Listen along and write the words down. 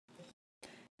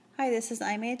Hi, this is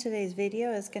Aime. Today's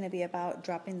video is going to be about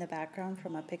dropping the background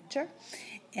from a picture.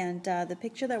 And the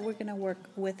picture that we're going to work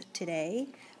with today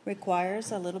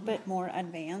requires a little bit more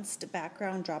advanced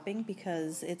background dropping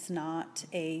because it's not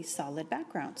a solid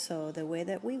background. So the way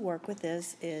that we work with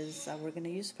this is we're going to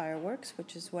use Fireworks,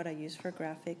 which is what I use for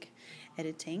graphic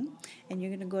editing. And you're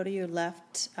going to go to your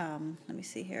left, let me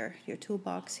see here, your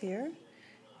toolbox here,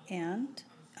 and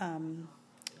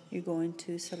you're going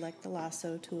to select the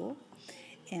lasso tool.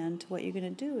 And what you're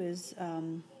going to do is,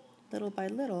 little by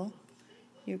little,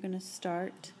 you're going to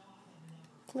start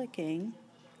clicking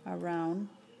around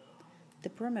the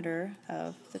perimeter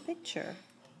of the picture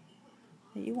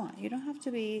that you want. You don't have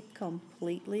to be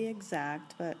completely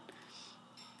exact, but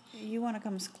you want to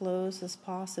come as close as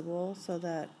possible so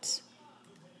that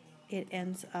it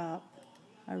ends up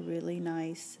a really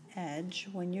nice edge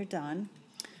when you're done.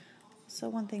 So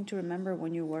one thing to remember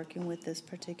when you're working with this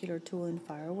particular tool in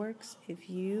Fireworks, if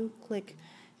you click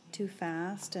too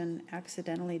fast and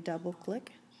accidentally double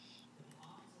click,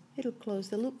 it'll close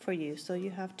the loop for you. So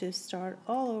you have to start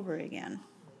all over again.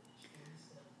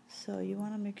 So you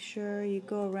want to make sure you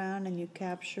go around and you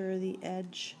capture the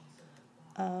edge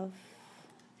of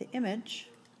the image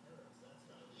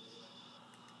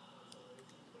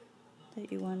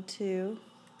that you want to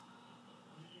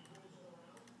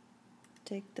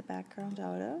take the background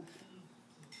out of.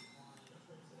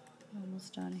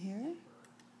 Almost done here.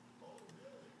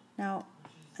 Now,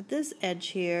 at this edge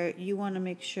here, you want to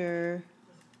make sure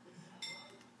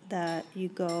that you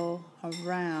go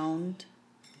around,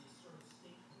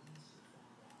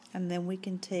 and then we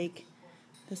can take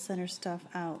the center stuff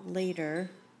out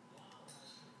later.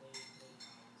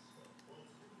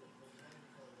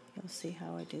 You'll see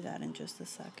how I do that in just a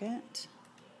second.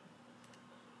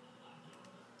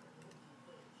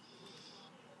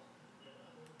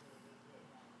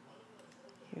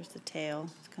 Here's the tail.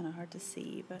 It's kind of hard to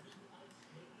see, but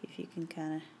if you can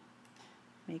kind of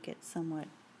make it somewhat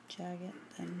jagged,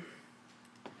 then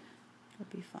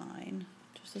it'll be fine.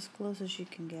 Just as close as you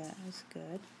can get is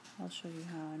good. I'll show you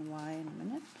how and why in a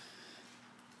minute.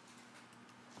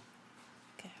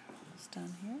 Okay, we're almost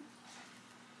done here.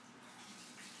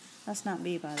 That's not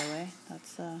me, by the way.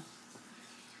 That's a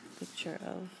picture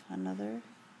of another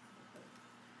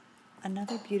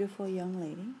beautiful young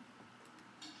lady.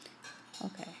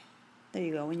 Okay, there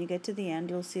you go. When you get to the end,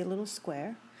 you'll see a little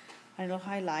square, and it'll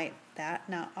highlight that.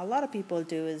 Now, a lot of people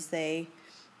do is they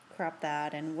crop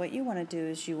that, and what you want to do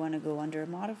is you want to go under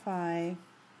Modify.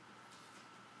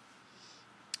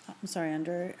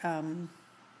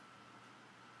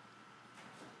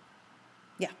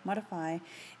 Modify,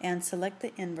 and select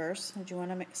the inverse. You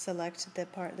want to select the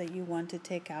part that you want to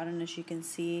take out, and as you can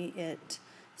see, it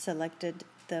selected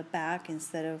the back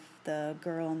instead of the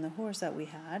girl and the horse that we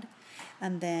had.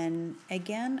 And then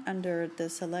again, under the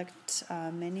select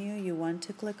menu, you want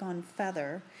to click on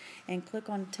feather and click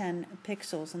on 10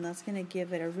 pixels, and that's going to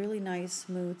give it a really nice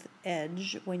smooth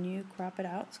edge. When you crop it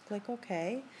out, click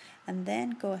OK, and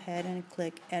then go ahead and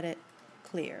click edit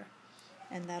clear,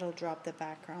 and that'll drop the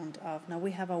background off. Now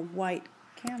we have a white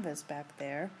canvas back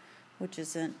there, which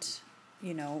isn't,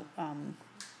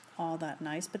 all that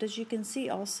nice, but as you can see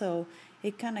also,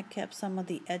 it kind of kept some of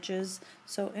the edges.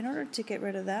 So in order to get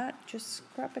rid of that, just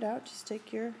crop it out. Just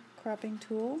take your cropping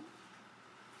tool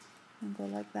and go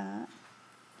like that.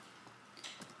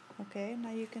 Okay,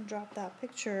 now you can drop that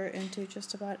picture into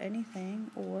just about anything,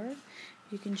 or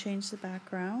you can change the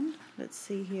background. Let's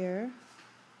see here.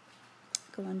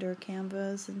 Go under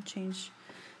canvas and change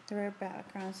the red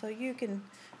background, so you can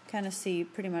kind of see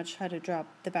pretty much how to drop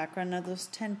the background. Now those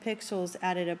 10 pixels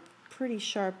added a pretty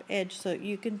sharp edge, so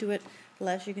you can do it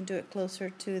less, you can do it closer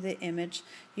to the image.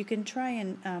 You can try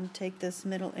and take this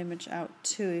middle image out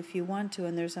too if you want to,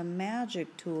 and there's a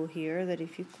magic tool here that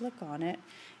if you click on it,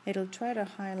 it'll try to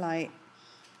highlight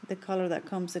the color that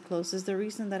comes the closest. The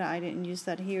reason that I didn't use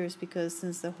that here is because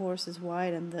since the horse is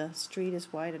white and the street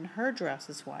is white and her dress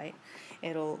is white,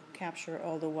 it'll capture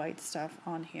all the white stuff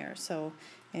on here. So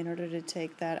in order to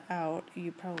take that out,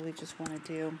 you probably just want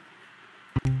to do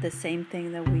the same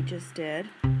thing that we just did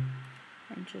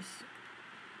and just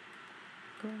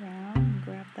go around and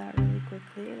grab that really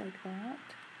quickly like that.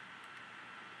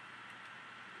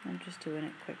 I'm just doing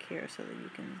it quick here so that you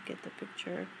can get the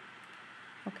picture.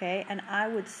 Okay, and I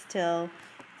would still,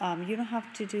 you don't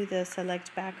have to do the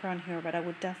select background here, but I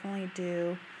would definitely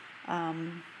do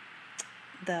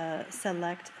the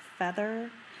select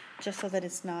feather, just so that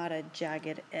it's not a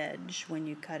jagged edge when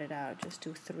you cut it out. Just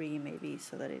do 3 maybe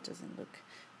so that it doesn't look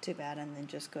too bad, and then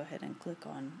just go ahead and click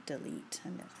on delete,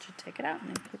 and that should take it out, and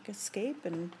then click escape,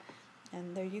 and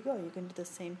there you go. You can do the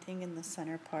same thing in the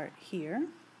center part here.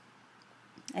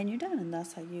 and you're done. And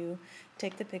that's how you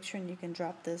take the picture, and you can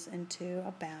drop this into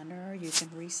a banner. You can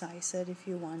resize it if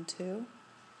you want to,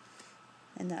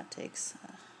 and that takes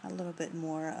a little bit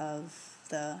more of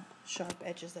the sharp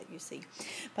edges that you see.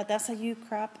 But that's how you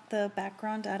crop the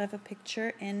background out of a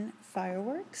picture in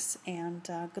Fireworks, and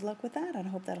good luck with that. I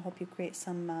hope that'll help you create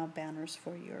some banners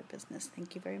for your business.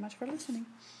 Thank you very much for listening.